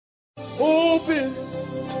Open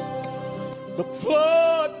the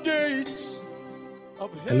floodgates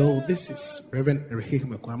of heaven. Hello, this is Reverend Erike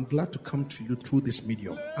Himeko. I'm glad to come to you through this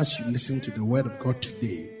medium. As you listen to the word of God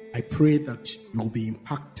today, I pray that you will be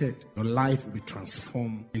impacted, your life will be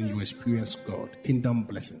transformed, and you experience God. Kingdom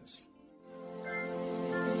blessings.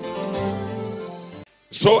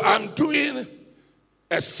 So I'm doing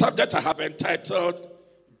a subject I have entitled,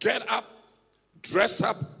 Get Up, Dress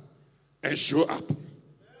Up, and Show Up.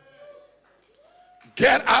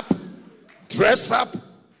 Get up, dress up,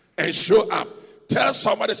 and show up. Tell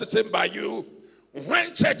somebody sitting by you,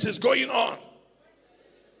 when church is going on,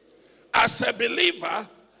 as a believer,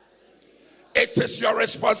 it is your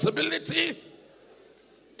responsibility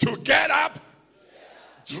to get up,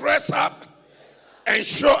 dress up, and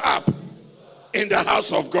show up in the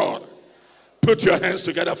house of God. Put your hands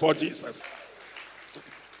together for Jesus.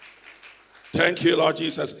 Thank you, Lord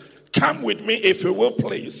Jesus. Come with me, if you will,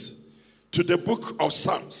 please, to the book of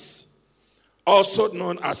Psalms, also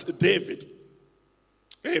known as David.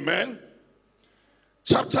 Amen.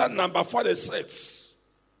 Chapter number 46.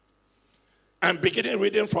 I'm beginning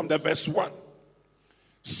reading from the verse 1.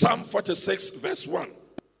 Psalm 46, verse 1.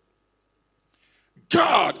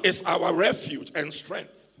 God is our refuge and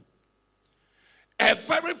strength, a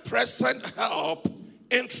very present help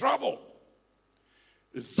in trouble.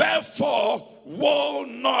 Therefore will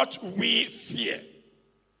not we fear,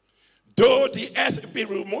 though the earth be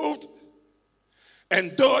removed,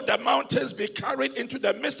 and though the mountains be carried into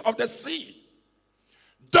the midst of the sea,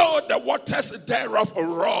 though the waters thereof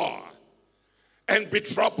roar and be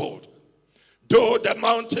troubled, though the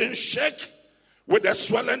mountains shake with the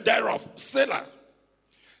swelling thereof. Selah.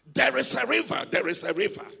 There is a river,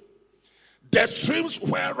 the streams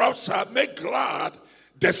whereof shall make glad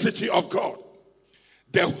the city of God,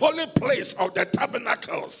 the holy place of the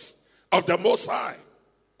tabernacles of the Most High.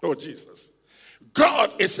 Oh, Jesus.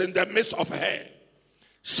 God is in the midst of her.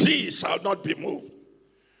 She shall not be moved.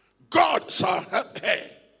 God shall help her.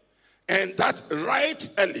 And that right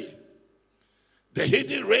early, the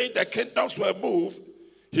hidden rain, the kingdoms were moved.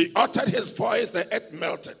 He uttered his voice, the earth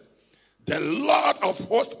melted. The Lord of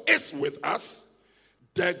hosts is with us.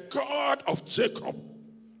 The God of Jacob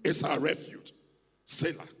is our refuge.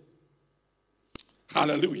 Selah.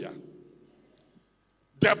 Hallelujah.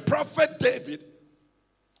 The prophet David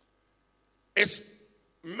is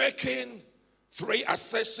making three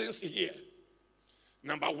assertions here.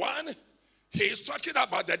 Number one, he is talking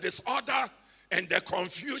about the disorder and the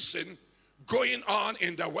confusion going on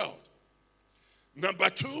in the world. Number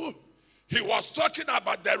two, he was talking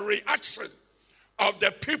about the reaction of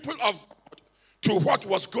the people of God to what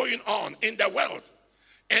was going on in the world.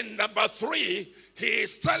 And number three, he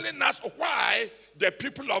is telling us why the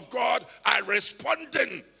people of God are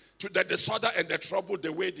responding to the disorder and the trouble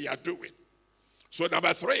the way they are doing. So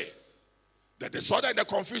number three, the disorder and the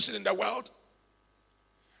confusion in the world,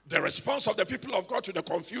 the response of the people of God to the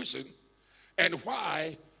confusion, and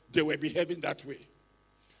why they were behaving that way.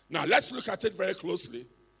 Now let's look at it very closely.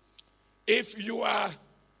 If you are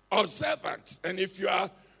observant and if you are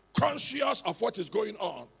conscious of what is going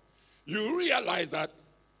on, you realize that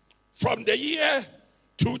from the year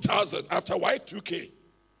 2000, after Y2K,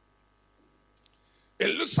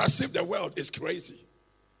 it looks as if the world is crazy.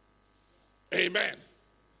 Amen.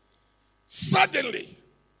 Suddenly,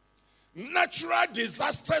 natural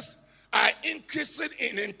disasters are increasing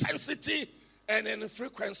in intensity and in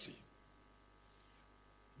frequency.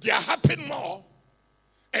 They are happening more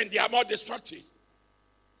and they are more destructive.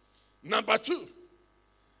 Number two,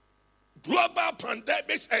 global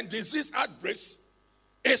pandemics and disease outbreaks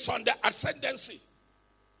is on the ascendancy.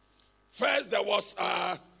 First, there was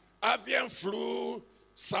avian flu,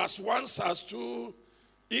 SARS-1, SARS-2,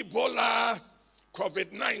 Ebola,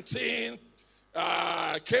 COVID-19,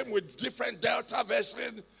 came with different Delta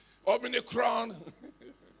version, Omicron.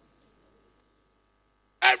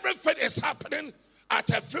 Everything is happening at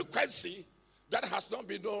a frequency that has not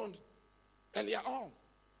been known earlier on.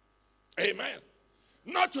 Amen.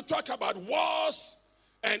 Not to talk about wars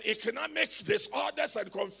and economic disorders and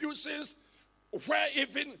confusions where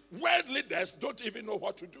even world leaders don't even know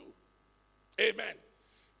what to do. Amen.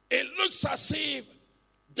 It looks as if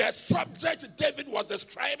the subject David was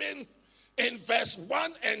describing in verse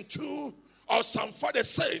 1 and 2 of Psalm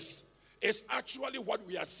 46 is actually what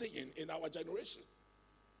we are seeing in our generation.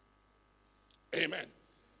 Amen.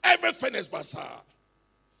 Everything is bizarre.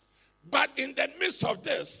 But in the midst of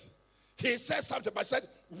this, he said something, but said,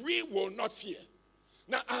 we will not fear.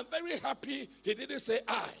 Now, I'm very happy he didn't say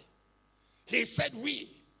I. He said we,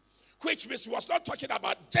 which means he was not talking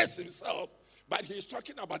about just himself, but he's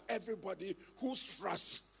talking about everybody whose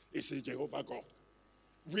trust is Jehovah God.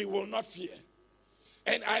 We will not fear.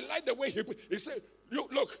 And I like the way he said,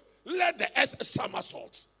 look, let the earth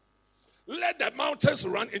somersault. Let the mountains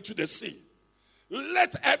run into the sea.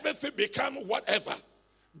 Let everything become whatever.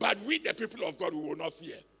 But we, the people of God, we will not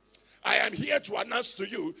fear. I am here to announce to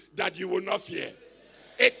you that you will not fear.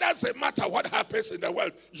 It doesn't matter what happens in the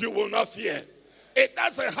world, you will not fear. It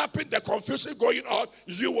doesn't happen, the confusion going on,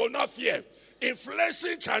 you will not fear.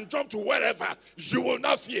 Inflation can jump to wherever, you will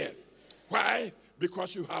not fear. Why?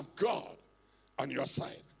 Because you have God on your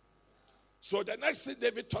side. So the next thing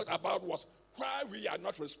David talked about was why we are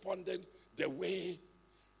not responding the way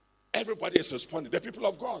everybody is responding, the people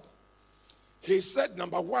of God. He said,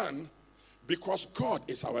 number one, because God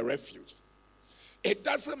is our refuge. It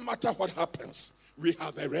doesn't matter what happens, we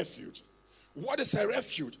have a refuge. What is a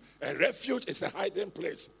refuge? A refuge is a hiding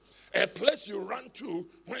place. A place you run to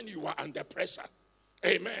when you are under pressure.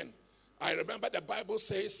 Amen. I remember the Bible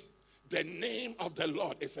says, the name of the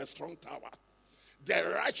Lord is a strong tower.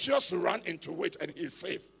 The righteous run into it and he is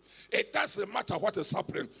safe. It doesn't matter what is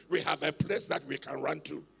happening. We have a place that we can run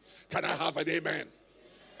to. Can I have an amen?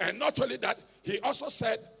 And not only that, he also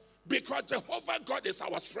said, because Jehovah God is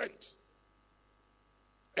our strength.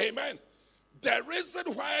 Amen. The reason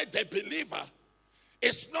why the believer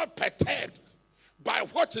is not perturbed by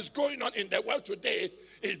what is going on in the world today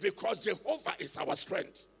is because Jehovah is our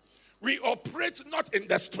strength. We operate not in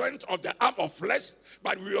the strength of the arm of flesh,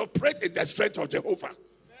 but we operate in the strength of Jehovah.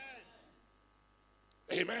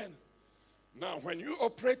 Amen. Now, when you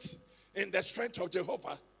operate in the strength of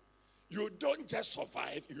Jehovah, you don't just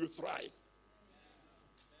survive, you thrive.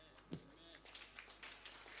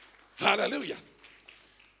 Hallelujah.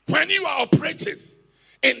 When you are operating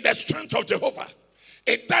in the strength of Jehovah,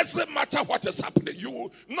 it doesn't matter what is happening. You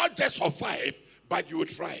will not just survive, but you will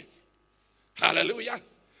thrive. Hallelujah.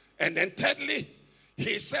 And then thirdly,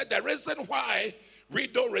 he said the reason why we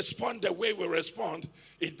don't respond the way we respond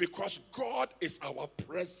is because God is our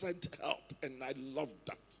present help. And I love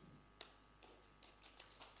that.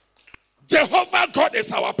 Jehovah God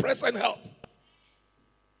is our present help.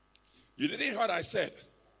 You didn't hear what I said.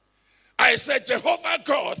 I said Jehovah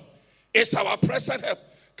God is our present help.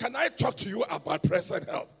 Can I talk to you about present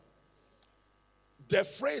help? The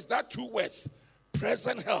phrase, that two words,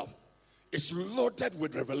 present help, is loaded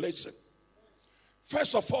with revelation.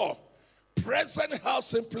 First of all, present help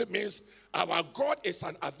simply means our God is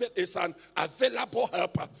an available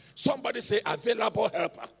helper. Somebody say available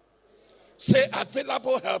helper. Say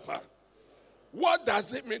available helper. What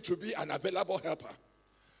does it mean to be an available helper?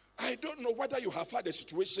 I don't know whether you have had a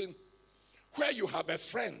situation where you have a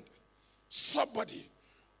friend, somebody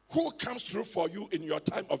who comes through for you in your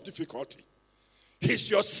time of difficulty. He's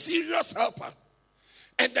your serious helper.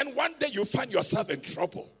 And then one day you find yourself in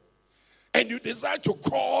trouble. And you decide to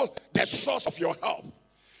call the source of your help.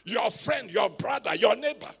 Your friend, your brother, your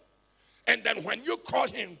neighbor. And then when you call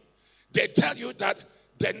him, they tell you that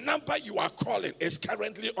the number you are calling is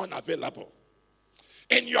currently unavailable.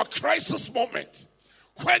 In your crisis moment,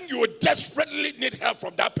 when you desperately need help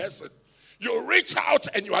from that person, you reach out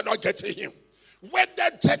and you are not getting him. Whether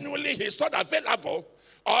genuinely he's not available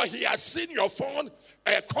or he has seen your phone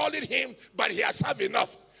calling him, but he has had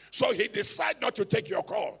enough. So he decides not to take your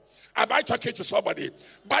call. Am I talking to somebody?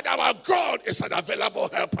 But our God is an available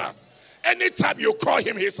helper. Anytime you call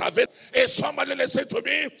him, he's available. If somebody listen to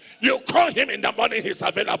me, you call him in the morning, he's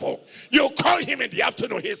available. You call him in the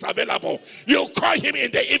afternoon, he's available. You call him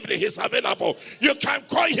in the evening, he's available. You can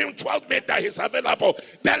call him 12 midnight, he's available.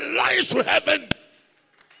 The lines to heaven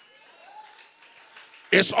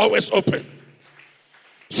is always open.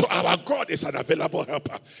 So our God is an available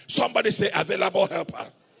helper. Somebody say available helper.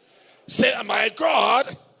 Say, my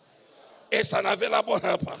God is an available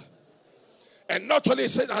helper. And not only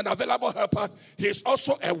is he an available helper, he is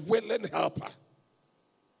also a willing helper.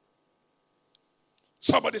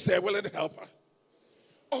 Somebody say a willing helper.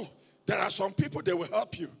 Oh, there are some people, they will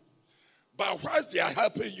help you. But whilst they are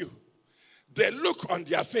helping you, they look on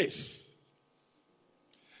their face.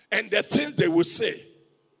 And the thing they will say,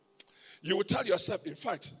 you will tell yourself, in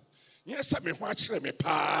fact, yes, I'm watching me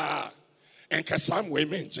pa and kasam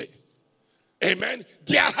we. Amen.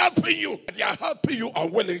 They are helping you. They are helping you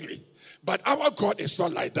unwillingly. But our God is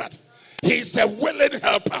not like that. He is a willing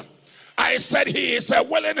helper. I said he is a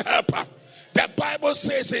willing helper. The Bible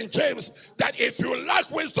says in James that if you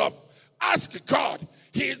lack wisdom, ask God.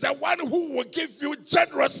 He is the one who will give you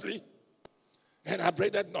generously and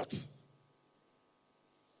upbraided not.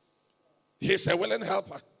 He is a willing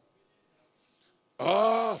helper.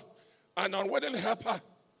 Oh, an unwilling helper.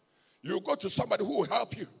 You go to somebody who will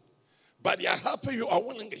help you, but they are helping you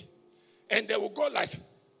unwillingly. And they will go like,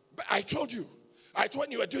 I told you. I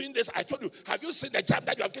told you were doing this. I told you, have you seen the jam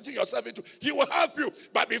that you are getting yourself into? He will help you.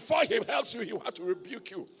 But before he helps you, he will have to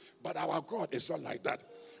rebuke you. But our God is not like that.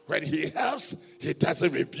 When he helps, he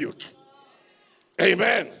doesn't rebuke.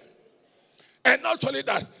 Amen. And not only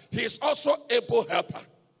that, he is also able helper.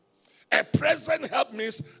 A present help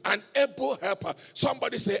means an able helper.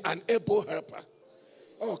 Somebody say an able helper.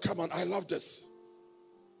 Oh, come on. I love this.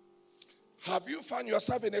 Have you found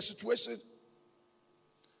yourself in a situation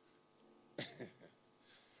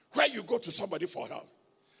where you go to somebody for help?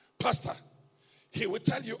 Pastor, he will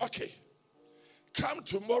tell you, okay, come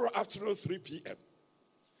tomorrow afternoon 3 p.m.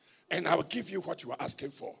 and I will give you what you are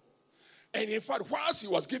asking for. And in fact, whilst he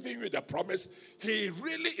was giving you the promise, he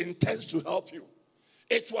really intends to help you.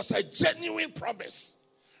 It was a genuine promise,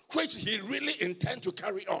 which he really intends to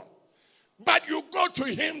carry on. But you go to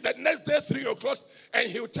him the next day, 3 o'clock, and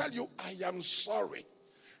he'll tell you, I am sorry.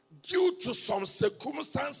 Due to some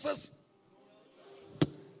circumstances,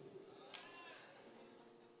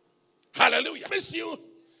 hallelujah, miss you,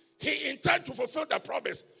 he intends to fulfill the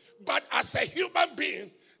promise. But as a human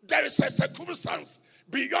being, there is a circumstance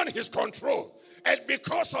beyond his control. And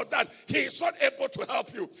because of that, he is not able to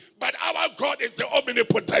help you. But our God is the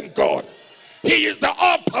omnipotent God. He is the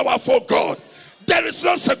all-powerful God. There is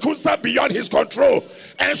no circumstance beyond his control.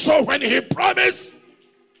 And so when he promised,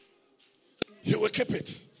 he will keep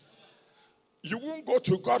it. You won't go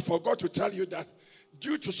to God for God to tell you that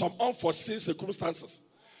due to some unforeseen circumstances.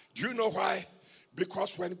 Do you know why?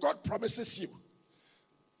 Because when God promises you,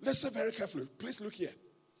 listen very carefully. Please look here.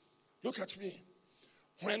 Look at me.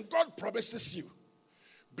 When God promises you,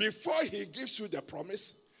 before he gives you the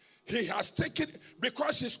promise, he has taken,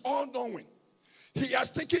 because he's all-knowing, he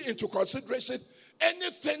has taken into consideration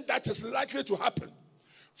anything that is likely to happen.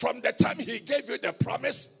 From the time he gave you the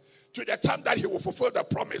promise to the time that he will fulfill the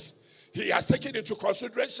promise, he has taken into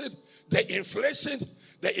consideration the inflation,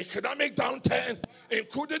 the economic downturn,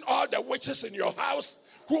 including all the witches in your house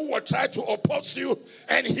who will try to oppose you,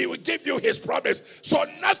 and he will give you his promise. So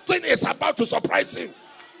nothing is about to surprise him.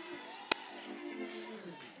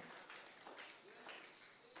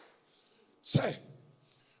 Say,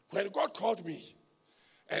 when God called me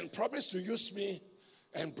and promised to use me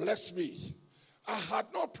and bless me, I had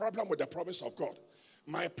no problem with the promise of God.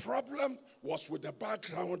 My problem was with the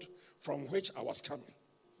background from which I was coming.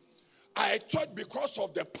 I thought because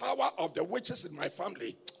of the power of the witches in my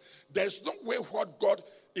family, there's no way what God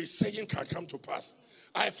is saying can come to pass.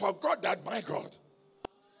 I forgot that my God,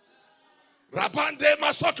 my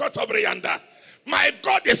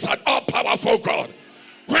God is an all-powerful God.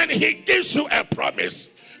 When he gives you a promise,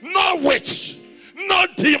 no witch, no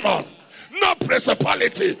demon, no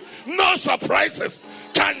principality, no surprises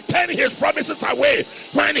can turn his promises away.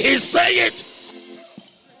 When he say it,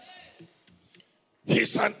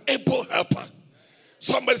 he's an able helper.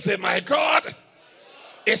 Somebody say, my God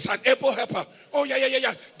is an able helper. Oh,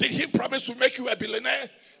 yeah. Did he promise to make you a billionaire?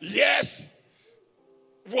 Yes.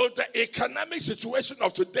 Will the economic situation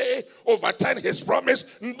of today overturn his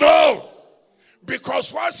promise? No.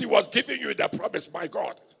 Because once he was giving you the promise, my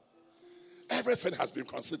God, everything has been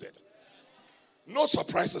considered. No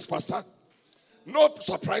surprises, Pastor. No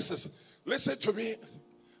surprises. Listen to me.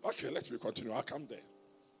 Okay, let me continue. I'll come there.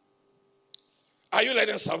 Are you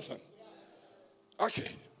learning something? Okay.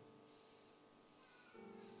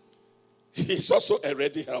 He's also a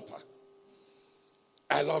ready helper.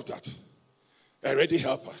 I love that. A ready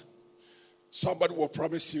helper. Somebody will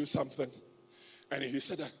promise you something, and if you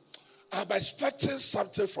say that, I'm expecting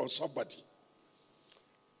something from somebody.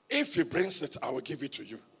 If he brings it, I will give it to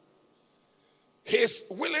you. He's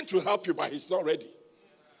willing to help you, but he's not ready.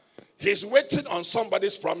 He's waiting on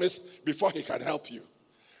somebody's promise before he can help you.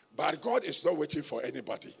 But God is not waiting for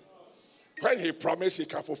anybody. When he promised, he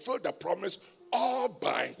can fulfill the promise all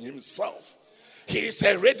by himself. He is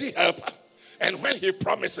a ready helper. And when he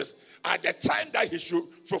promises, at the time that he should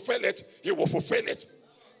fulfill it, he will fulfill it.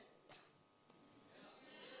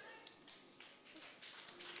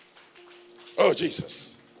 Oh,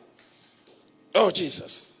 Jesus. Oh,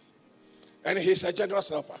 Jesus. And he's a generous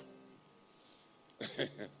helper.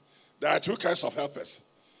 There are two kinds of helpers.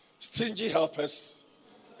 Stingy helpers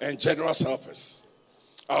and generous helpers.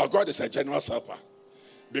 Our God is a generous helper.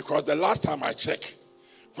 Because the last time I checked,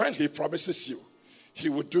 when he promises you, he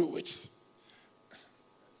will do it.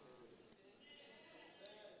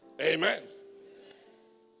 Amen.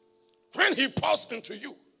 When he pours into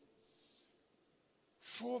you,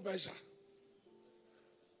 full measure,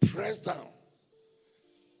 pressed down,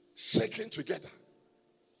 shaken together,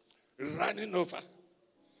 running over,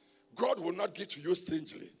 God will not give to you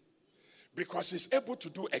stingily, because he's able to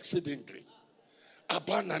do exceedingly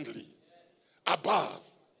abundantly, above,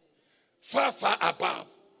 far, far above.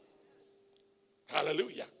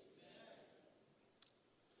 Hallelujah.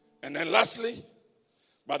 And then lastly,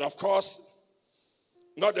 but of course,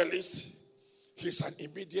 not the least, he's an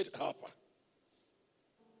immediate helper.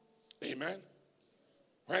 Amen.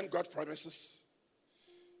 When God promises,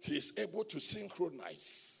 he is able to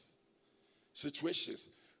synchronize situations.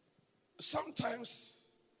 Sometimes,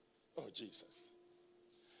 oh Jesus.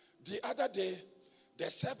 The other day, the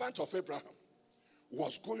servant of Abraham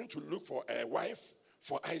was going to look for a wife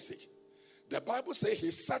for Isaac. The Bible says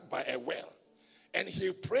he sat by a well and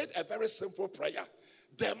he prayed a very simple prayer.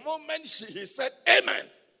 The moment he said, amen,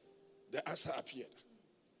 the answer appeared.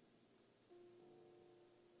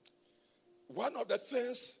 One of the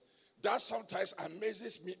things that sometimes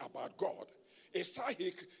amazes me about God is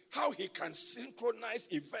how he can synchronize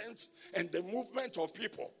events and the movement of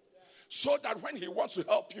people so that when he wants to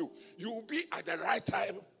help you, you will be at the right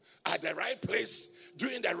time, at the right place,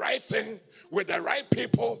 doing the right thing, with the right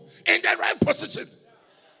people, in the right position.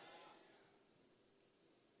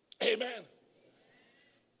 Amen.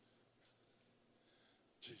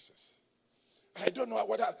 Jesus. I don't know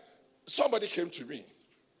somebody came to me.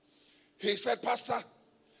 He said, Pastor,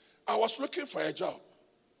 I was looking for a job.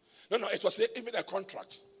 No, it was even a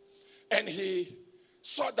contract. And he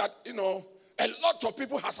saw that, a lot of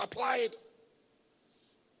people has applied.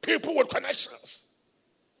 People with connections.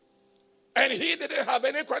 And he didn't have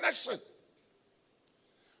any connection.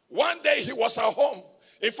 One day he was at home.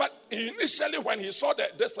 In fact, initially when he saw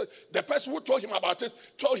the person who told him about it,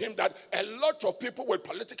 told him that a lot of people with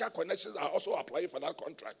political connections are also applying for that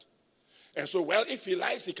contract. And so, if he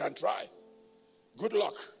likes, he can try. Good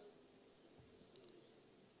luck.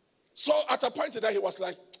 So at a point today, he was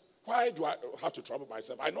like, why do I have to trouble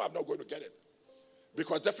myself? I know I'm not going to get it.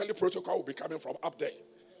 Because definitely protocol will be coming from up there.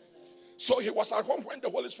 So he was at home when the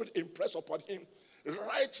Holy Spirit impressed upon him,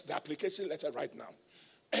 write the application letter right now.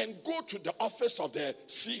 And go to the office of the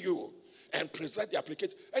CEO and present the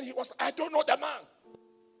application. And he was, I don't know the man.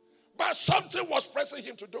 But something was pressing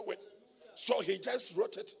him to do it. So he just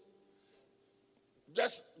wrote it.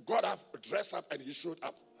 Just got up, dressed up, and he showed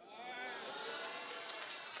up.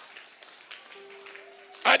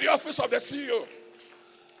 At the office of the CEO.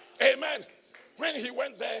 Amen. When he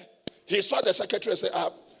went there, he saw the secretary and said,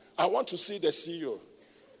 I want to see the CEO.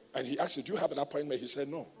 And he asked him, do you have an appointment? He said,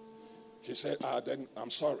 no. He said, then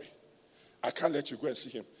I'm sorry. I can't let you go and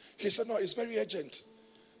see him. He said, no, it's very urgent.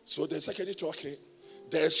 So the secretary told, okay,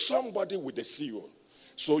 there is somebody with the CEO.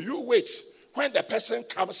 So you wait. When the person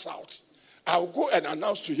comes out, I'll go and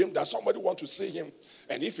announce to him that somebody wants to see him.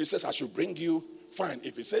 And if he says, I should bring you, fine.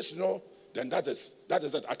 If he says no, then that is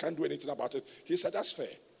it. I can't do anything about it. He said, that's fair.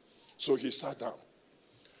 So he sat down.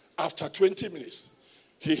 After 20 minutes,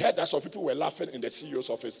 he heard that some people were laughing in the CEO's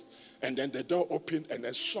office. And then the door opened and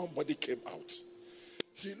then somebody came out.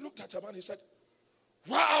 He looked at him and he said,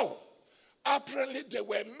 wow, apparently they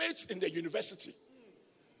were mates in the university.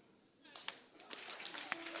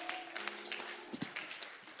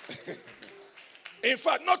 In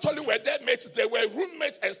fact, not only were they mates, they were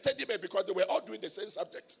roommates and study mates because they were all doing the same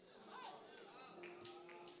subject.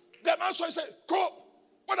 The man saw, he said, Ko,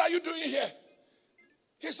 what are you doing here?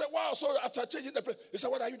 He said, wow, so after changing the place, he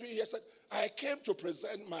said, what are you doing here? He said, I came to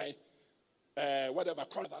present my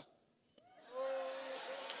contract.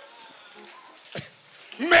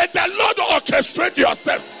 May the Lord orchestrate your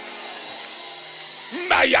steps.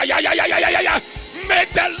 May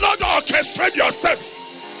the Lord orchestrate your steps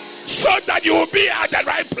so that you will be at the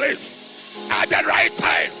right place, at the right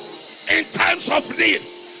time, in times of need,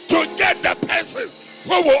 to get the person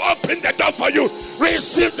who will open the door for you.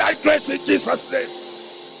 Receive that grace in Jesus' name.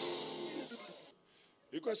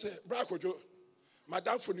 You can say, Brakojo,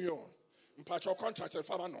 Madame Funio, Mpacho contractor,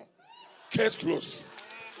 Famano. Case closed.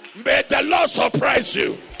 May the Lord surprise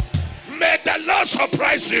you. May the Lord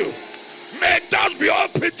surprise you. May doors be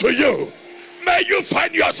open to you. May you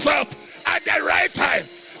find yourself at the right time,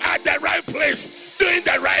 at the right place, doing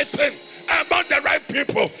the right thing, among the right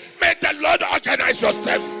people. May the Lord organize your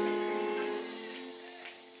steps.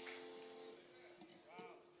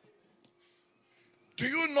 Do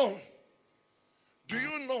you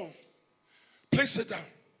know, please sit down,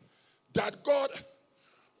 that God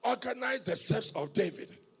organized the steps of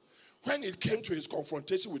David when it came to his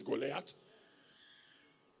confrontation with Goliath?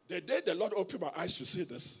 The day the Lord opened my eyes to see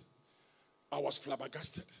this, I was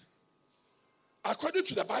flabbergasted. According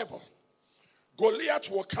to the Bible, Goliath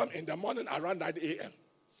will come in the morning around 9 a.m.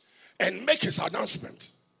 and make his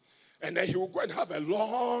announcement. And then he will go and have a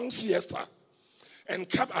long siesta and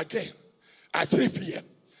come again at 3 p.m.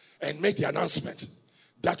 and make the announcement.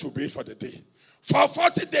 That will be it for the day. for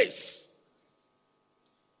 40 days.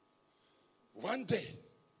 One day,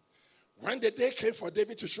 when the day came for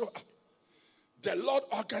David to show up, the Lord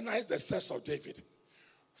organized the steps of David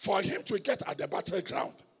for him to get at the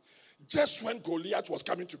battleground just when Goliath was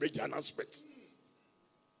coming to make the announcement.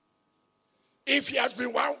 If he has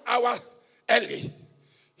been 1 hour early,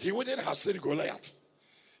 he wouldn't have seen Goliath.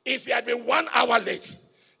 If he had been 1 hour late,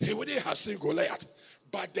 he wouldn't have seen Goliath.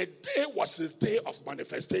 But the day was his day of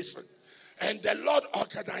manifestation. And the Lord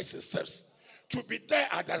organized his steps to be there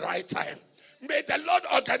at the right time. May the Lord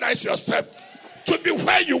organize your step to be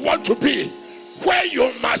where you want to be, where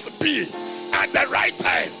you must be at the right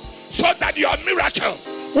time, so that your miracle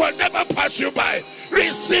will never pass you by.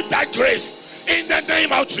 Receive that grace in the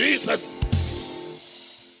name of Jesus.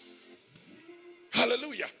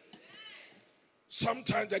 Hallelujah.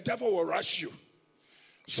 Sometimes the devil will rush you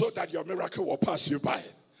so that your miracle will pass you by.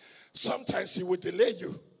 Sometimes he will delay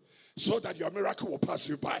you so that your miracle will pass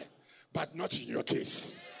you by. But not in your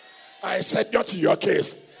case. I said not in your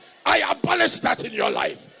case. I abolish that in your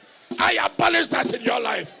life. I abolish that in your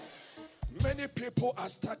life. Many people are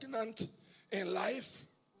stagnant in life,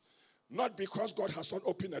 not because God has not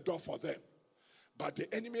opened a door for them, but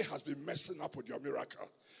the enemy has been messing up with your miracle.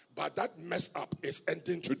 But that mess up is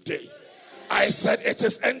ending today. I said it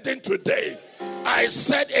is ending today. I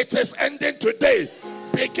said it is ending today.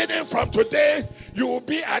 Beginning from today, you will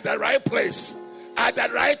be at the right place, at the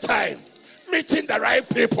right time, meeting the right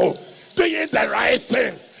people, doing the right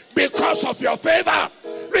thing. Because of your favor,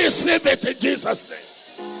 receive it in Jesus' name.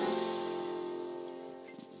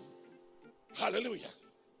 Hallelujah.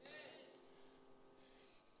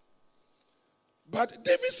 But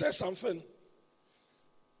David says something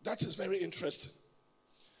that is very interesting.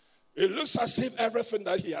 It looks as if everything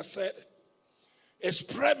that he has said is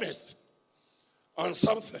premised on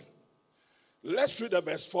something. Let's read the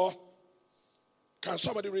verse 4. Can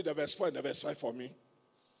somebody read the verse 4 and the verse 5 for me?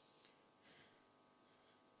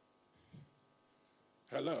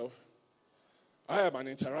 Hello. I am an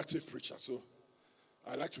interactive preacher, so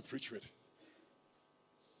I like to preach with.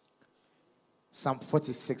 Psalm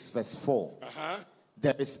 46 verse 4.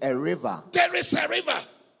 There is a river. There is a river.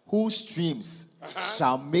 Whose streams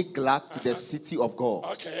shall make glad to the city of God.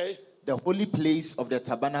 Okay. The holy place of the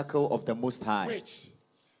tabernacle of the Most High. Wait.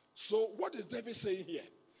 So what is David saying here?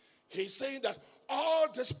 He's saying that all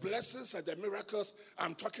these blessings and the miracles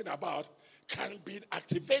I'm talking about can be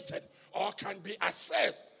activated or can be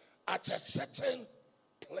accessed at a certain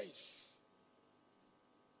place.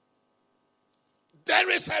 There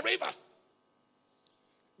is a river,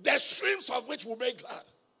 the streams of which will make glad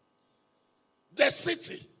the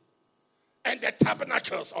city and the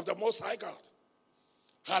tabernacles of the Most High God.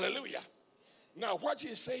 Hallelujah. Now, what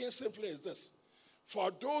he's saying simply is this.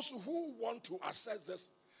 For those who want to access this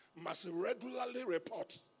must regularly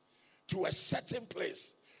report to a certain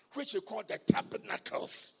place, which is called the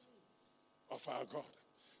tabernacles of our God.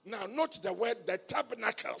 Now, note the word, the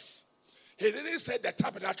tabernacles. He didn't say the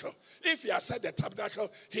tabernacle. If he had said the tabernacle,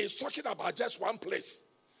 he's talking about just one place.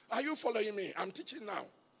 Are you following me? I'm teaching now.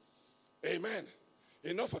 Amen.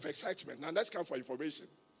 Enough of excitement. Now let's come for information.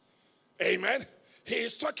 Amen. He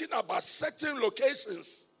is talking about certain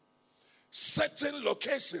locations. Certain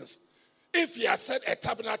locations. If he had said a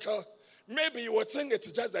tabernacle, maybe you would think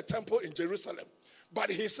it's just the temple in Jerusalem. But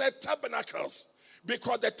he said tabernacles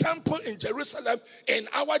because the temple in Jerusalem in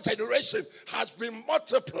our generation has been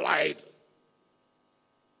multiplied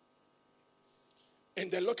in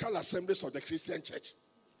the local assemblies of the Christian church.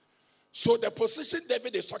 So the position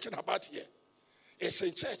David is talking about here is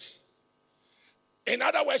in church. In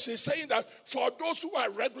other words, he's saying that for those who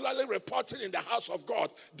are regularly reporting in the house of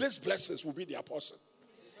God, these blessings will be their portion.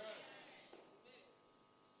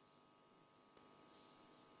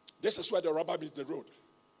 This is where the rubber meets the road.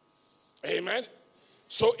 Amen.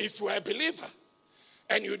 So if you are a believer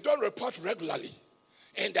and you don't report regularly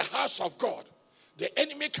in the house of God, the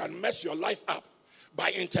enemy can mess your life up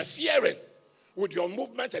by interfering with your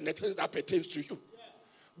movement and the things that pertains to you.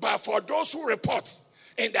 But for those who report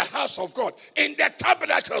in the house of God, in the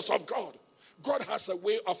tabernacles of God, God has a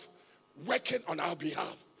way of working on our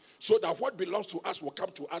behalf so that what belongs to us will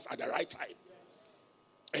come to us at the right time.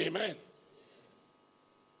 Amen.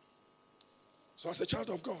 So as a child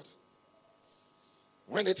of God,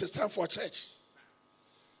 when it is time for church,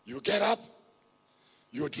 you get up,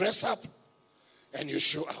 you dress up, and you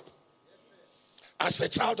show up. As a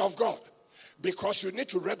child of God, because you need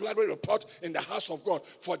to regularly report in the house of God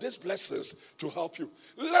for these blessings to help you.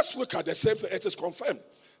 Let's look at the same thing. It is confirmed.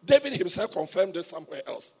 David himself confirmed this somewhere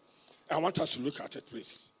else. I want us to look at it,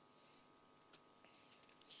 please.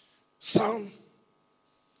 Psalm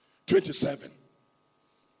 27.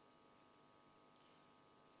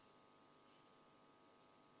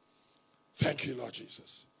 Thank you, Lord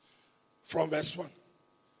Jesus. From verse 1.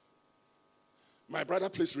 My brother,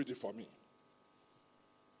 please read it for me.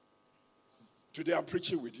 Today I'm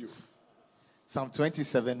preaching with you. Psalm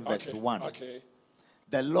 27, verse 1. Okay.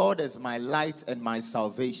 The Lord is my light and my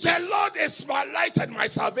salvation. The Lord is my light and my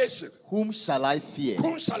salvation. Whom shall I fear?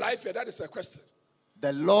 Whom shall I fear? That is the question.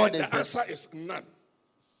 The Lord and is the answer is none.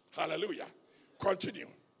 Hallelujah. Continue.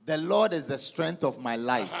 The Lord is the strength of my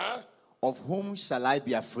life. Of whom shall I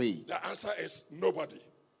be afraid? The answer is nobody.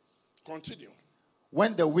 Continue.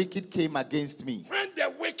 When the wicked came against me. When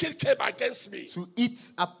the wicked came against me. To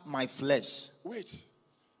eat up my flesh. Wait.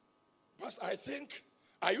 Pastor,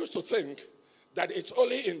 I used to think that it's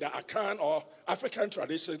only in the Akan or African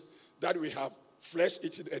tradition that we have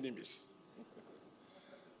flesh-eating enemies.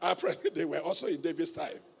 Apparently, they were also in David's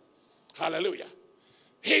time. Hallelujah.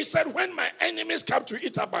 He said, when my enemies come to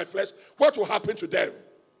eat up my flesh, what will happen to them?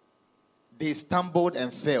 They stumbled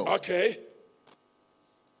and fell. Okay.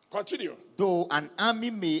 Continue. Though an army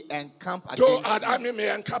may encamp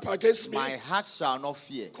against me, my heart shall not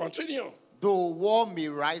fear. Continue. Though war may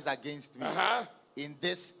rise against me, in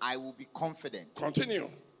this I will be confident. Continue.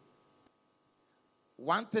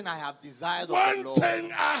 One thing I have desired of the Lord. One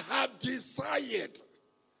thing I have desired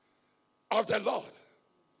of the Lord.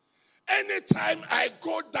 Anytime I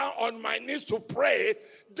go down on my knees to pray,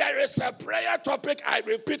 there is a prayer topic I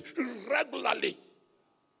repeat regularly.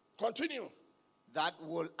 Continue. That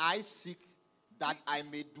will I seek, that I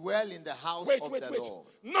may dwell in the house of the Lord.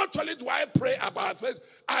 Not only do I pray about it,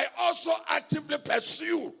 I also actively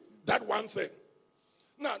pursue that one thing.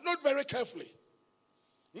 Now, note very carefully.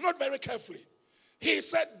 Not very carefully. He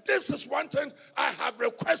said, this is one thing I have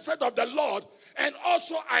requested of the Lord, and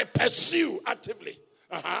also I pursue actively.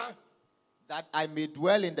 That I may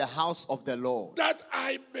dwell in the house of the Lord. That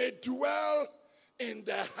I may dwell in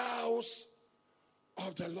the house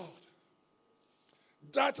of the Lord.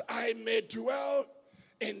 That I may dwell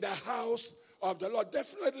in the house of the Lord.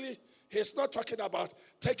 Definitely, he's not talking about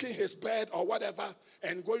taking his bed or whatever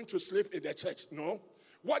and going to sleep in the church. No.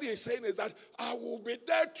 What he's saying is that I will be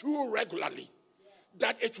there too regularly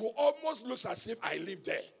that it will almost look as if I live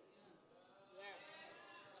there.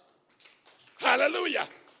 Hallelujah.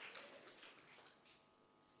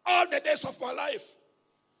 All the days of my life,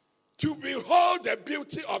 to behold the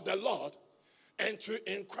beauty of the Lord and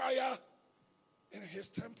to inquire in his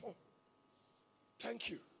temple. Thank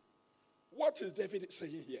you. What is David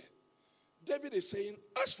saying here? David is saying,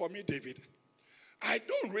 as for me, David, I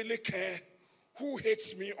don't really care who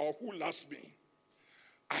hates me or who loves me.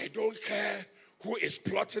 I don't care who is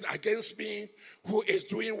plotting against me, who is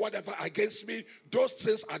doing whatever against me. Those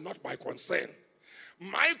things are not my concern.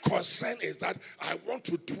 My concern is that I want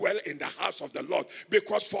to dwell in the house of the Lord,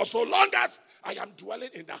 because for so long as I am dwelling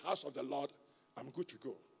in the house of the Lord, I'm good to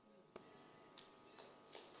go.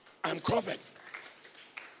 I'm covered.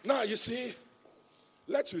 Now, you see,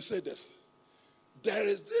 let me say this. There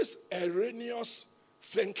is this erroneous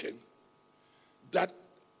thinking that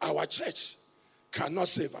our church cannot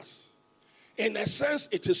save us. In a sense,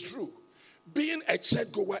 it is true. Being a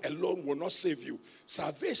churchgoer alone will not save you.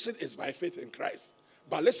 Salvation is by faith in Christ.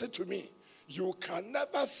 But listen to me. You can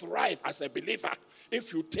never thrive as a believer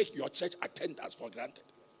if you take your church attendance for granted.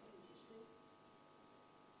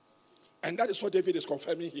 And that is what David is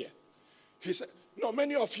confirming here. He said, no,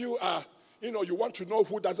 many of you are, you want to know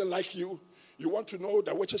who doesn't like you. You want to know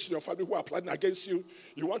the witches in your family who are planning against you.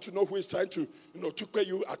 You want to know who is trying to, to pay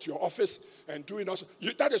you at your office and doing also.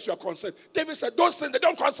 That is your concern. David said, those things, they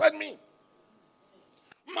don't concern me.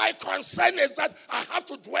 My concern is that I have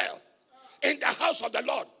to dwell in the house of the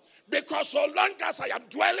Lord. Because so long as I am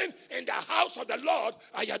dwelling in the house of the Lord,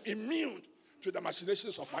 I am immune to the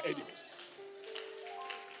machinations of my enemies.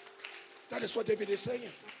 That is what David is saying.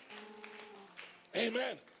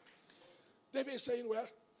 Amen. David is saying, well,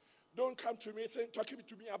 don't come to me talking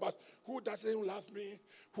to me about who doesn't love me,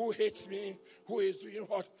 who hates me, who is doing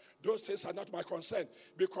what. Those things are not my concern.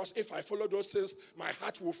 Because if I follow those things, my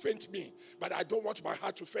heart will faint me. But I don't want my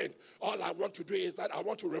heart to faint. All I want to do is that I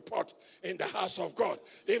want to report in the house of God.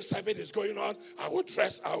 If service is going on, I will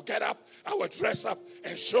get up, I will dress up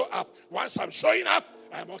and show up. Once I'm showing up,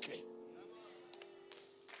 I'm okay.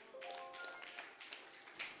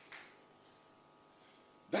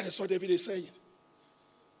 That is what David is saying.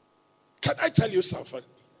 Can I tell you something?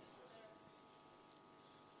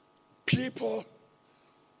 People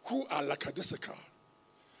who are lackadaisical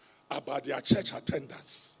about their church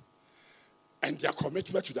attendance and their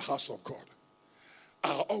commitment to the house of God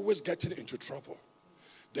are always getting into trouble.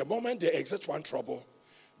 The moment they exit one trouble,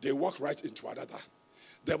 they walk right into another.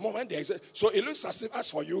 The moment there is so it looks as if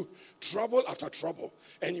as for you, trouble after trouble,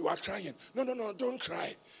 and you are crying. No, don't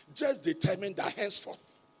cry. Just determine that henceforth.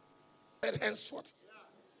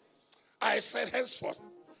 I said henceforth.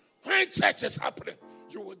 When church is happening,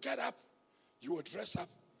 you will get up, you will dress up,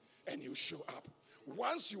 and you show up.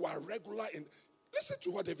 Once you are regular in, listen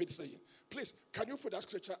to what David is saying. Please, can you put that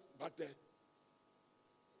scripture back there?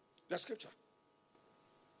 The scripture.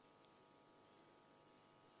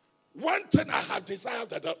 One thing I have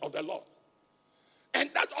desired of the Lord, and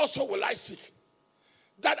that also will I seek,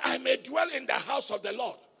 that I may dwell in the house of the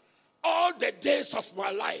Lord all the days of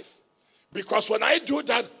my life. Because when I do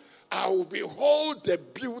that, I will behold the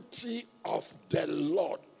beauty of the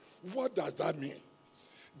Lord. What does that mean?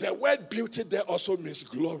 The word beauty there also means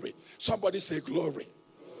glory. Somebody say glory.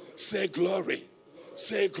 Say glory.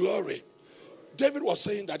 Say glory. David was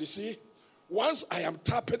saying that, you see, once I am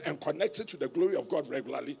tapping and connected to the glory of God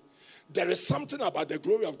regularly, there is something about the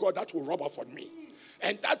glory of God that will rub off on me.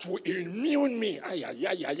 And that will immune me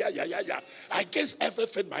against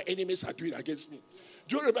everything my enemies are doing against me.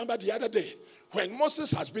 Do you remember the other day when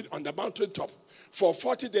Moses has been on the mountaintop for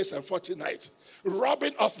 40 days and 40 nights,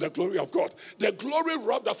 rubbing off the glory of God? The glory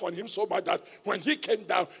rubbed off on him so much that when he came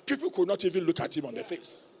down, people could not even look at him on the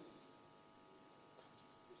face.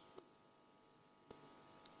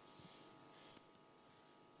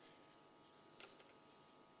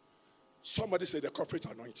 Somebody say the corporate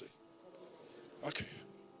anointing. Okay.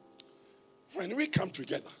 When we come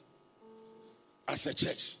together as a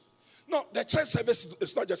church, no, the church service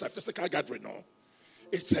is not just a physical gathering, no.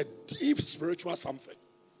 It's a deep spiritual something.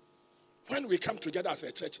 When we come together as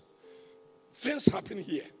a church, things happen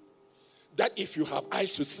here that if you have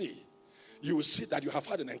eyes to see, you will see that you have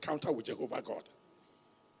had an encounter with Jehovah God.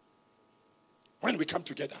 When we come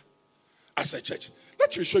together as a church,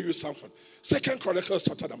 let me show you something. 2 Chronicles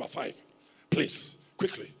chapter number 5. Please,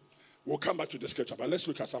 quickly. We'll come back to the scripture, but let's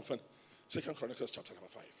look at something. 2 Chronicles chapter number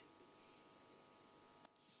 5.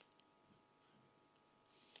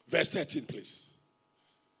 Verse 13, please.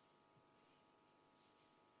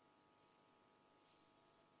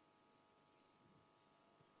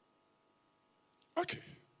 Okay.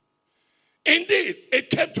 Indeed, it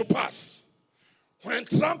came to pass when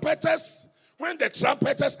the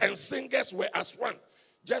trumpeters and singers were as one,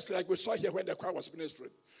 just like we saw here when the choir was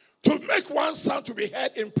ministering, to make one sound to be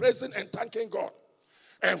heard in praising and thanking God.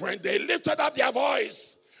 And when they lifted up their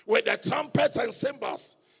voice with the trumpets and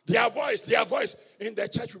cymbals, their voice. In the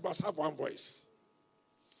church, we must have one voice.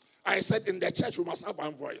 I said in the church, we must have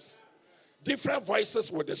one voice. Different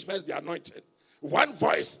voices will dispense the anointing. One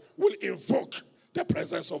voice will invoke the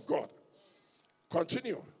presence of God.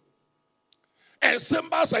 Continue. And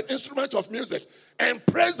cymbals and instruments of music, and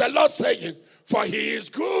praise the Lord, saying, for he is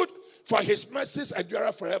good, for his mercies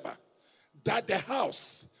endure forever. That the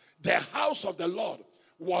house of the Lord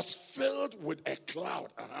was filled with a cloud.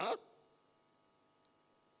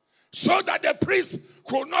 So that the priest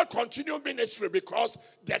could not continue ministry because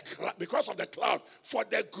of the cloud. For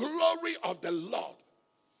the glory of the Lord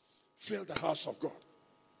filled the house of God.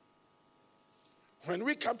 When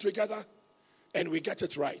we come together and we get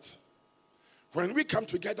it right. When we come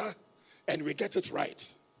together and we get it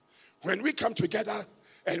right. When we come together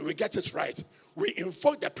and we get it right, we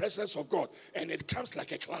invoke the presence of God and it comes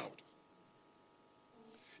like a cloud.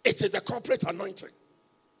 It is the corporate anointing.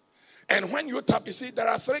 And when you tap, you see, there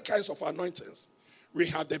are 3 kinds of anointings. We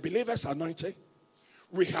have the believer's anointing,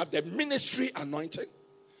 we have the ministry anointing,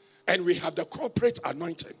 and we have the corporate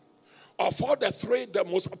anointing. Of all the 3, the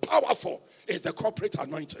most powerful is the corporate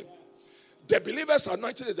anointing. The believer's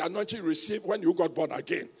anointing is the anointing you receive when you got born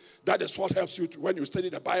again. That is what helps you when you study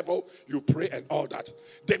the Bible, you pray and all that.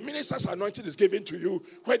 The minister's anointing is given to you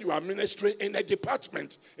when you are ministering in a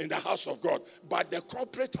department in the house of God. But the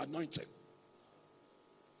corporate anointing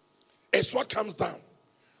is what comes down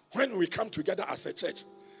when we come together as a church.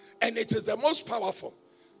 And it is the most powerful.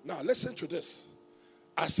 Now listen to this.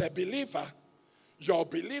 As a believer, your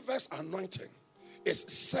believer's anointing is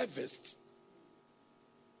serviced.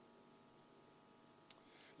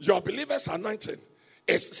 Your believer's anointing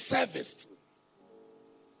is serviced.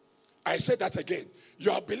 I say that again.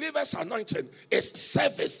 Your believer's anointing is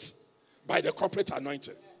serviced by the corporate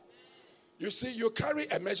anointing. You see, you carry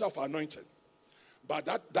a measure of anointing. But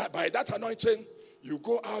by that anointing, you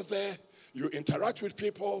go out there, you interact with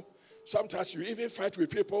people. Sometimes you even fight with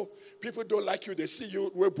people. People don't like you. They see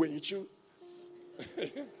you, we're bringing you.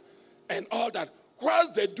 And all that.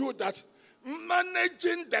 While they do that,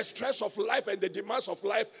 managing the stress of life and the demands of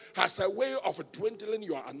life has a way of dwindling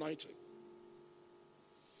your anointing.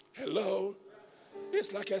 Hello?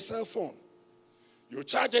 It's like a cell phone. You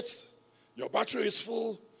charge it, Your battery is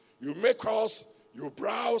full. You make calls, you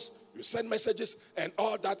browse, you send messages, and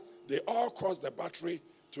all that. They all cause the battery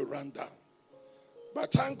to run down.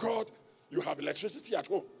 But thank God you have electricity at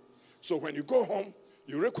home. So when you go home,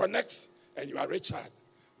 you reconnect and you are recharged.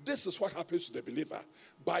 This is what happens to the believer.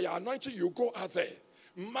 By your anointing, you go out there,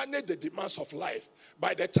 manage the demands of life.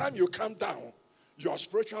 By the time you come down, your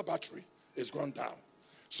spiritual battery is gone down.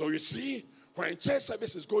 So you see, when church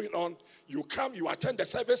service is going on, you come, you attend the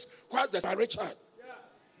service, whilst there's a recharge.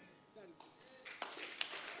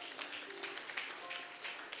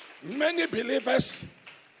 Many believers,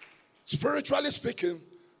 spiritually speaking,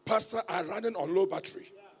 pastor, are running on low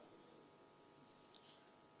battery.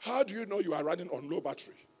 How do you know you are running on low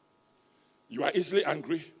battery? You are easily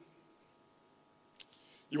angry.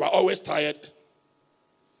 You are always tired.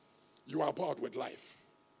 You are bored with life.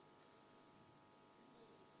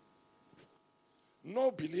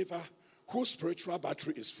 No believer whose spiritual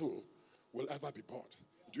battery is full will ever be bored.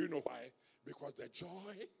 Do you know why? Because the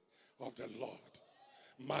joy of the Lord.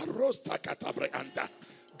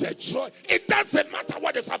 The joy. It doesn't matter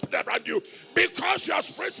what is happening around you. Because your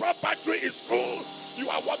spiritual battery is full, you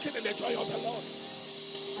are walking in the joy of the Lord.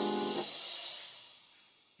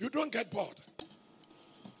 You don't get bored.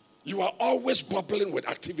 You are always bubbling with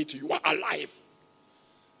activity. You are alive.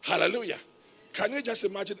 Hallelujah. Can you just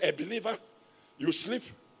imagine a believer? You sleep.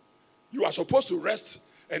 You are supposed to rest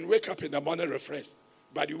and wake up in the morning refreshed.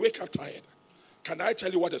 But you wake up tired. Can I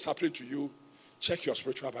tell you what is happening to you? Check your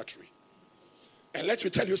spiritual battery. And let me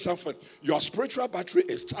tell you something. Your spiritual battery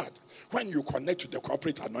is charged when you connect to the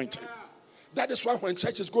corporate anointing. That is why when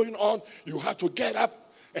church is going on, you have to get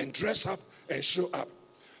up and dress up and show up.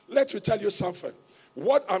 Let me tell you something.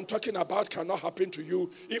 What I'm talking about cannot happen to you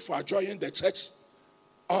if you are joining the church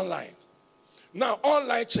online. Now,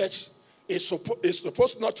 online church is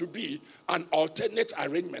supposed not to be an alternate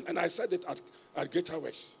arrangement. And I said it at Greater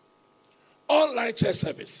Works. Online church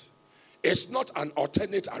service is not an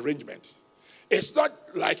alternate arrangement. It's not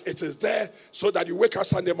like it is there so that you wake up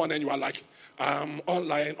Sunday morning and you are like,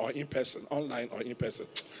 online or in person, online or in person.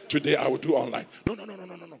 Today I will do online. No.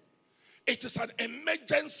 It is an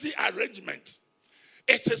emergency arrangement.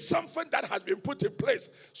 It is something that has been put in place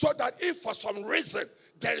so that if for some reason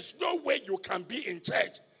there is no way you can be in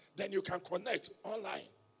church, then you can connect online.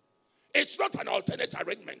 It's not an alternate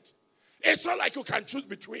arrangement. It's not like you can choose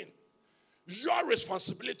between. Your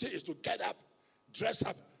responsibility is to get up, dress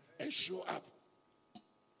up, and show up.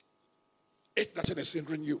 It doesn't is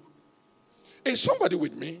hindering you. Is somebody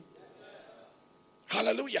with me?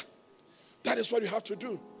 Hallelujah. That is what you have to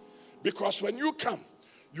do. Because when you come,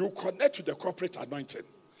 you connect to the corporate anointing.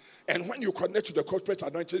 And when you connect to the corporate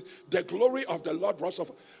anointing, the glory of the Lord rose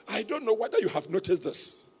off. I don't know whether you have noticed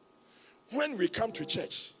this. When we come to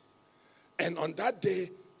church, and on that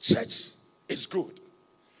day, church is good.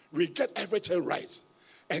 We get everything right.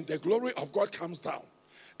 And the glory of God comes down.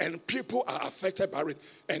 And people are affected by it.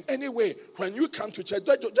 And anyway, when you come to church,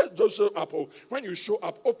 just don't show up. When you show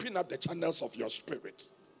up, open up the channels of your spirit.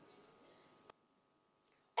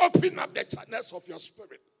 Open up the channels of your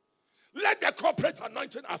spirit. Let the corporate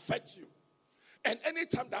anointing affect you. And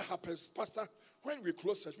anytime that happens, Pastor, when we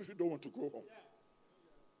close church, people don't want to go home.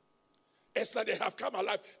 It's like they have come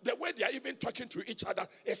alive. The way they are even talking to each other,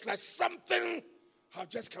 it's like something have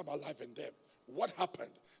just come alive in them. What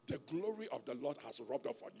happened? The glory of the Lord has rubbed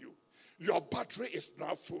off on you. Your battery is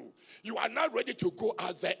now full. You are now ready to go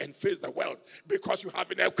out there and face the world because you have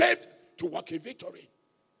been equipped to walk in victory.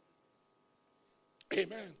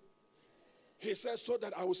 Amen. He says, so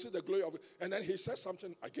that I will see the glory of it. And then he says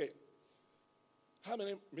something again. How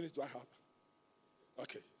many minutes do I have?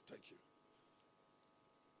 Okay, thank you.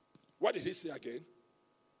 What did he say again?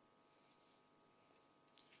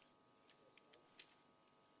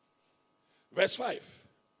 Verse 5.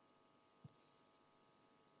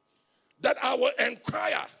 That I will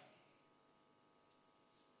inquire,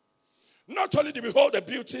 not only to behold the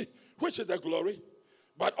beauty, which is the glory,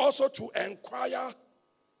 but also to inquire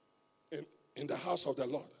in the house of the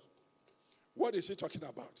Lord. What is he talking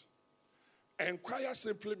about? Inquire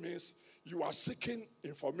simply means you are seeking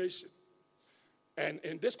information. And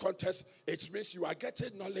in this context, it means you are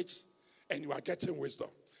getting knowledge and you are getting wisdom.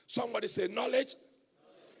 Somebody say knowledge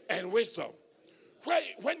and wisdom.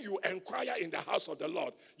 When you inquire in the house of the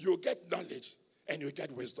Lord, you get knowledge and you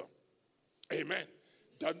get wisdom. Amen.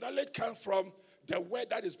 The knowledge comes from the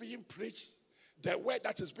word that is being preached, the word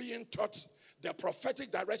that is being taught, the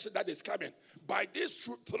prophetic direction that is coming. By these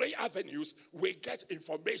three avenues, we get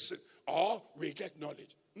information or we get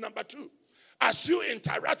knowledge. Number 2, as you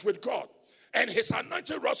interact with God and his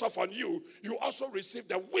anointing rose off on you, you also receive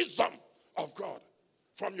the wisdom of God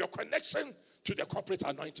from your connection to the corporate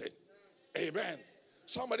anointing. Amen.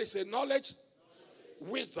 Somebody say knowledge,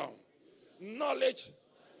 wisdom. Knowledge,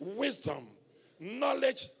 wisdom.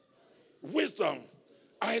 Knowledge, wisdom.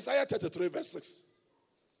 Isaiah 33 verse 6.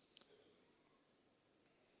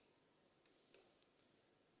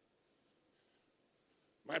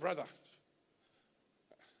 My brother,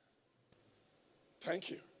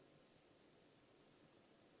 thank you.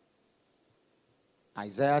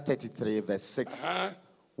 Isaiah 33 verse 6.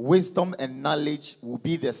 Wisdom and knowledge will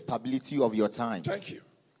be the stability of your times. Thank you.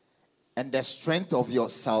 And the strength of your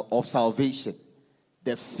of salvation.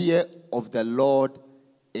 The fear of the Lord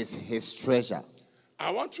is his treasure. I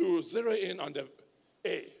want to zero in on the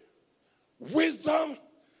A. Wisdom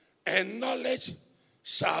and knowledge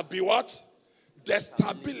shall be what? The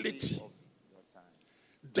stability.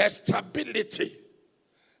 The stability.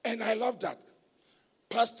 And I love that.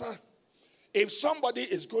 Pastor, if somebody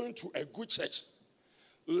is going to a good church,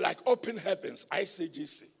 like Open Heavens,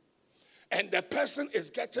 ICGC, and the person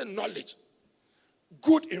is getting knowledge,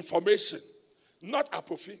 good information, not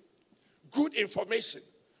apophy, good information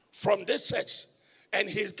from this church, and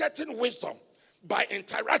he's getting wisdom by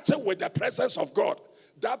interacting with the presence of God,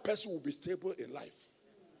 that person will be stable in life.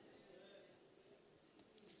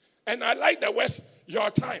 And I like the words,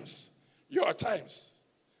 your times, your times,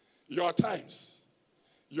 your times,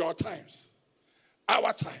 your times,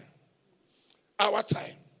 our time, our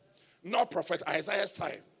time, not Prophet Isaiah's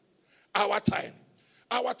time, our time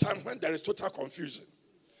when there is total confusion,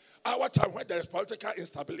 our time when there is political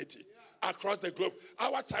instability across the globe,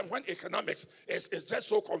 our time when economics is just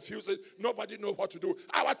so confusing, nobody knows what to do.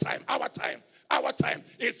 Our time.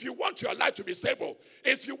 If you want your life to be stable,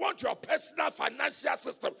 if you want your personal financial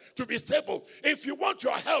system to be stable, if you want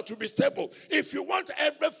your health to be stable, if you want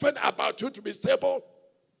everything about you to be stable,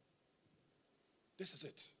 this is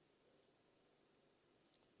it.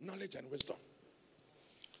 Knowledge and wisdom.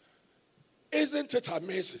 Isn't it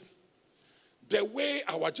amazing the way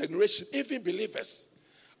our generation, even believers,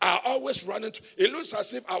 are always running to? It looks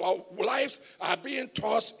as if our lives are being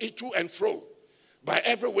tossed to and fro by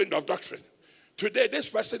every wind of doctrine. Today, this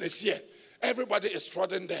person is here. Everybody is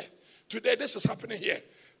trotting there. Today, this is happening here.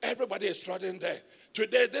 Everybody is trotting there.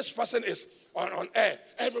 Today, this person is on air.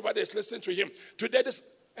 Everybody is listening to him. Today, this...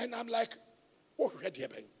 And I'm like, oh,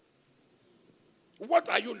 what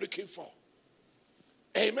are you looking for?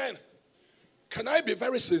 Amen. Can I be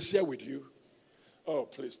very sincere with you? Oh,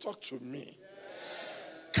 please, talk to me.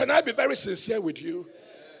 Can I be very sincere with you?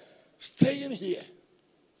 Staying here,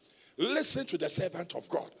 listen to the servant of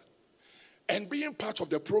God, and being part of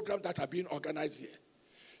the program that are being organized here.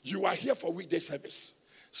 You are here for weekday service,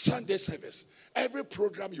 Sunday service. Every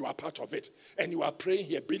program, you are part of it, and you are praying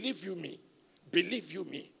here. Believe you me,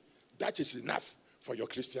 that is enough for your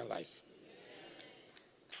Christian life.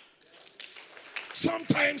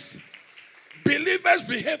 Sometimes believers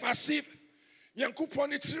behave as if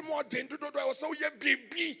Yankupon it's more than do so ye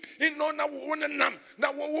baby in no na nam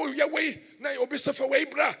na wo ye way na obisa for way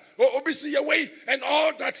bra or obisi your way and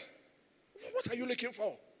all that. What are you looking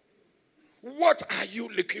for? What are you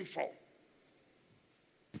looking for?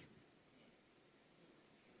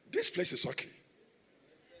 This place is okay.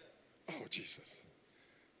 Oh Jesus.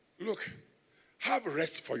 Look, have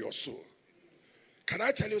rest for your soul. Can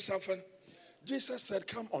I tell you something? Jesus said,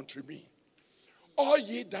 come unto me, all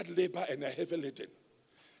ye that labor and are heavy laden,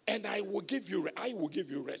 and I will give you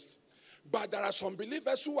rest. But there are some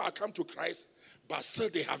believers who are come to Christ, but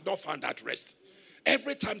still they have not found that rest.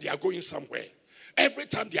 Every time they are going somewhere, every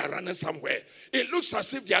time they are running somewhere, it looks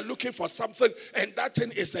as if they are looking for something, and that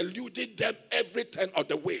thing is eluding them every turn of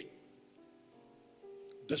the way.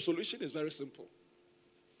 The solution is very simple.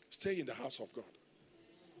 Stay in the house of God.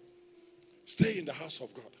 Stay in the house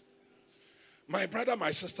of God. My brother,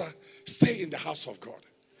 my sister, stay in the house of God.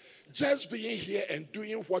 Just being here and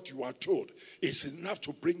doing what you are told is enough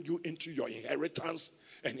to bring you into your inheritance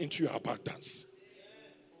and into your abundance.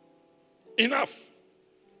 Enough.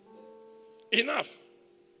 Enough.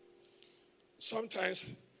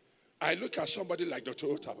 Sometimes I look at somebody like Dr.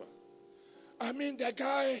 Otaba. I mean, the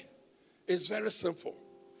guy is very simple.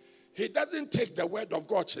 He doesn't take the word of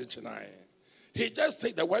God, he just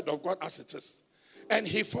takes the word of God as it is. And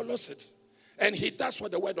he follows it. And he does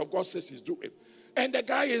what the word of God says he's doing. And the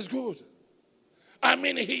guy is good. I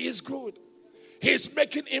mean, he is good. He's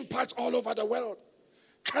making impact all over the world.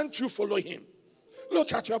 Can't you follow him?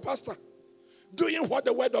 Look at your pastor. Doing what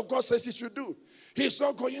the word of God says he should do. He's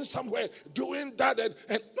not going somewhere doing that.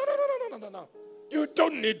 And no. You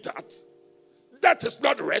don't need that. That is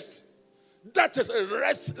not rest. That is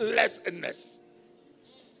restlessness.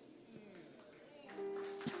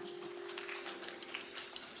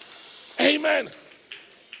 Amen.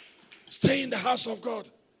 Stay in the house of God.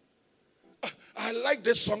 I like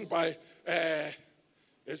this song by,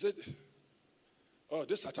 is it? Oh,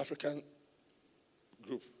 this South African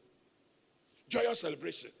group. Joyous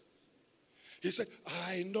Celebration. He said,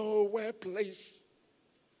 I know a place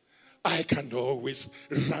I can always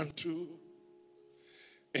run to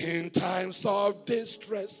in times of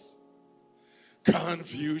distress,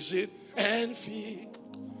 confusion, and fear.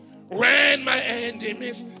 When my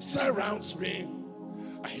enemies surround me,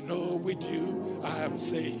 I know with you I am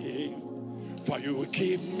safe. For you will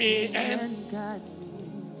keep me and guide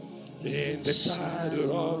me in the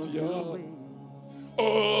shadow of your wings.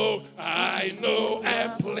 Oh, I know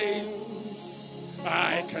a place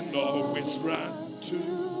I can always run to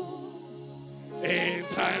in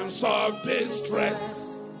times of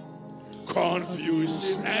distress,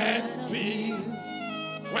 confusion, and fear.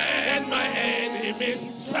 When my enemies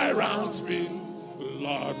surround me,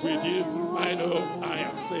 Lord, with you I know I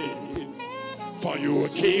am safe. For you will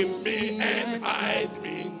keep me and hide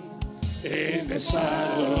me in the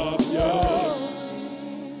shadow of your.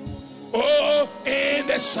 Oh, in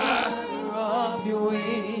the shadow of your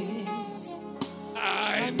wings,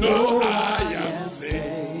 I know I am safe.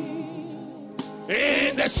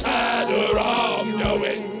 In the shadow of your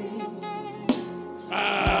wings,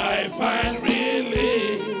 I find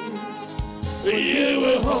relief. You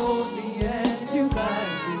will hold me and you guide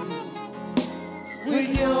me.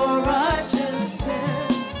 With your righteous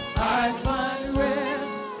hand, I find rest,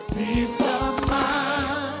 peace of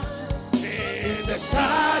mind. In the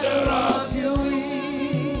shadow of your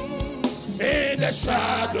wings, in the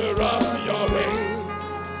shadow of your wings,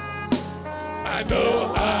 I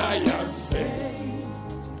know I am safe.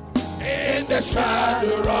 In the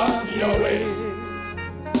shadow of your wings,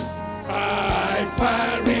 I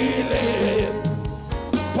find relief.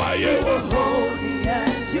 For you will hold me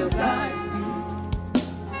and you guide me.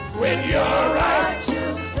 With your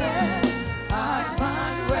righteous hand, I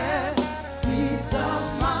find rest, peace of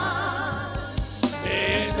mind.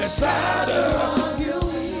 In the shadow of your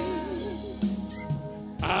wings,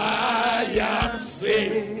 I am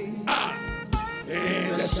safe. In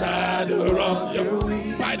the shadow of your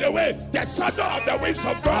wings. By the way, the shadow of the wings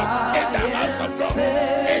of God, in the house of God,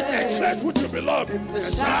 in the church which you belong, the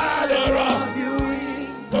shadow of your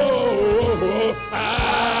wings. Oh, I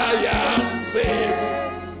am safe.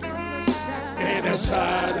 In the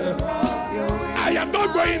shadow of your wings. I am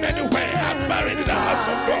not going anywhere. I'm buried in the house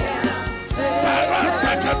of God.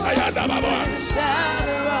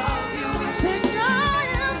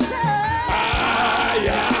 I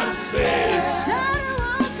am safe.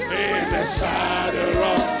 In the shadow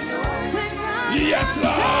of your wings. Yes,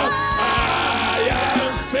 Lord, I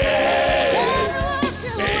am safe.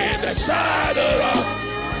 In the shadow of,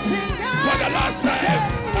 for the last time,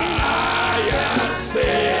 I am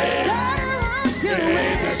safe.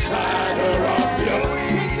 In the shadow of your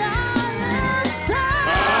wings.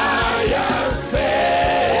 I am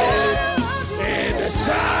safe. In the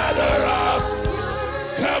shadow of,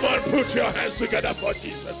 come on, put your hands together for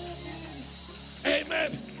Jesus.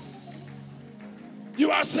 Amen.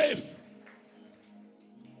 You are safe.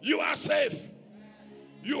 You are safe.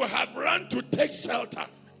 You have run to take shelter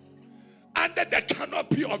under the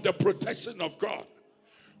canopy of the protection of God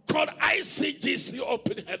called ICGC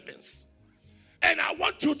Open Heavens. And I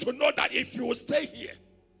want you to know that if you will stay here,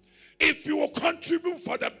 if you will contribute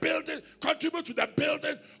for the building, contribute to the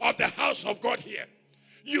building of the house of God here,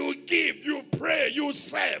 you give, you pray, you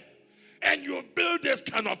serve, and you build this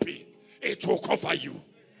canopy, it will cover you.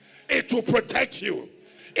 It will protect you.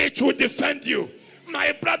 It will defend you.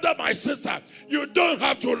 My brother, my sister, you don't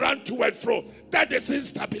have to run to and fro. That is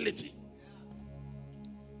instability.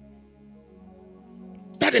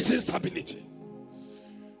 That is instability.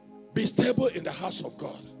 Be stable in the house of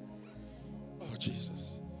God. Oh,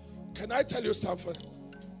 Jesus. Can I tell you something?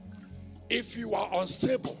 If you are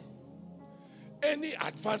unstable, any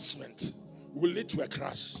advancement will lead to a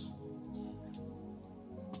crash.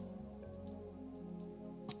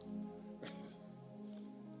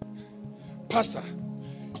 Pastor,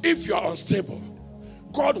 if you are unstable,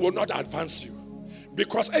 God will not advance you,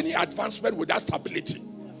 because any advancement without stability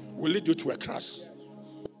will lead you to a crash.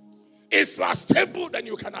 If you are stable, then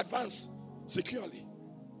you can advance securely.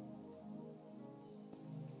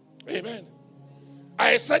 Amen.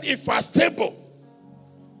 I said if you are stable,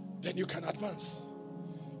 then you can advance.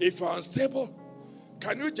 If you are unstable,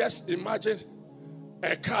 can you just imagine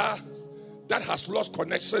a car that has lost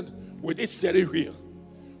connection with its steering wheel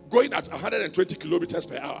going at 120 kilometers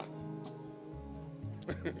per hour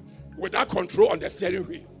without control on the steering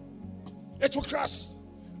wheel? It will crash.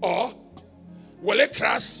 Or will it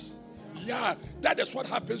crash Yeah, that is what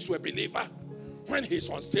happens to a believer when he's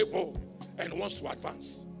unstable and wants to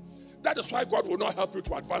advance. That is why God will not help you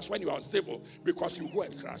to advance when you are unstable, because you go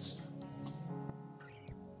and crash.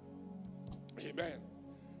 Amen.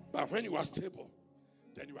 But when you are stable,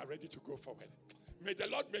 then you are ready to go forward. May the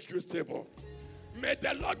Lord make you stable. May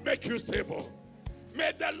the Lord make you stable.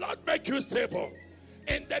 May the Lord make you stable.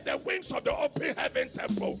 In the wings of the open heaven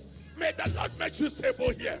temple, may the Lord make you stable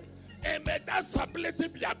here. And may that stability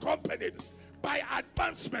be accompanied by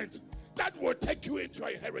advancement that will take you into your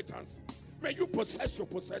inheritance. May you possess your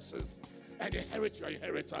possessions and inherit your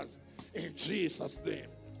inheritance. In Jesus' name.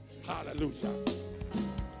 Hallelujah.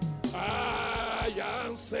 I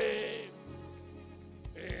am safe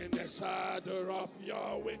in the shadow of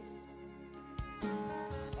your wings.